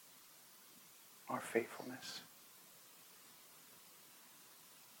celebrate our faithfulness.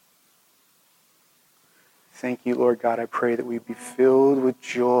 Thank you, Lord God. I pray that we be filled with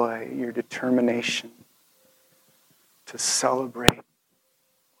joy, your determination to celebrate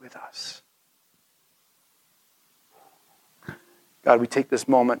with us. God, we take this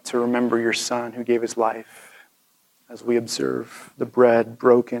moment to remember your Son who gave his life as we observe the bread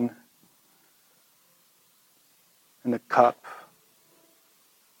broken and the cup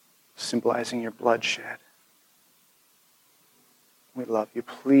symbolizing your blood shed. We love you.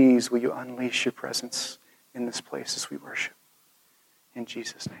 Please, will you unleash your presence in this place as we worship. In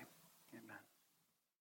Jesus' name.